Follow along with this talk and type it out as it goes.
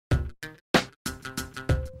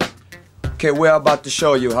Okay, we're about to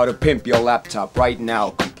show you how to pimp your laptop right now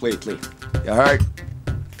completely. You heard?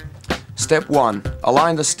 Step 1.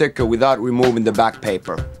 Align the sticker without removing the back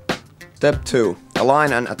paper. Step 2.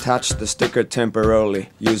 Align and attach the sticker temporarily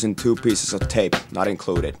using 2 pieces of tape, not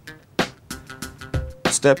included.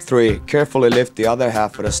 Step 3. Carefully lift the other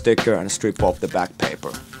half of the sticker and strip off the back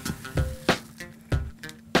paper.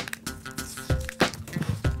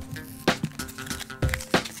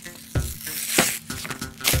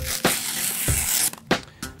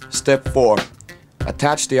 Step 4.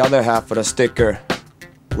 Attach the other half of the sticker,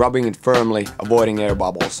 rubbing it firmly, avoiding air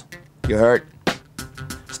bubbles. You heard?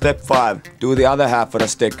 Step 5. Do the other half of the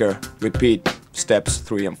sticker. Repeat steps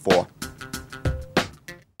 3 and 4.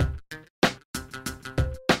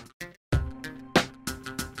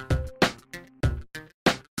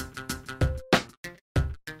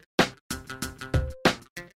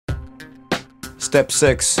 Step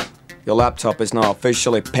 6. Your laptop is now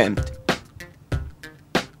officially pimped.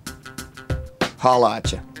 Holla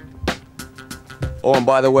at ya. Oh, and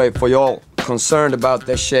by the way, for y'all concerned about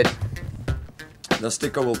this shit, the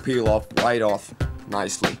sticker will peel off right off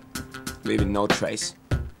nicely, leaving no trace.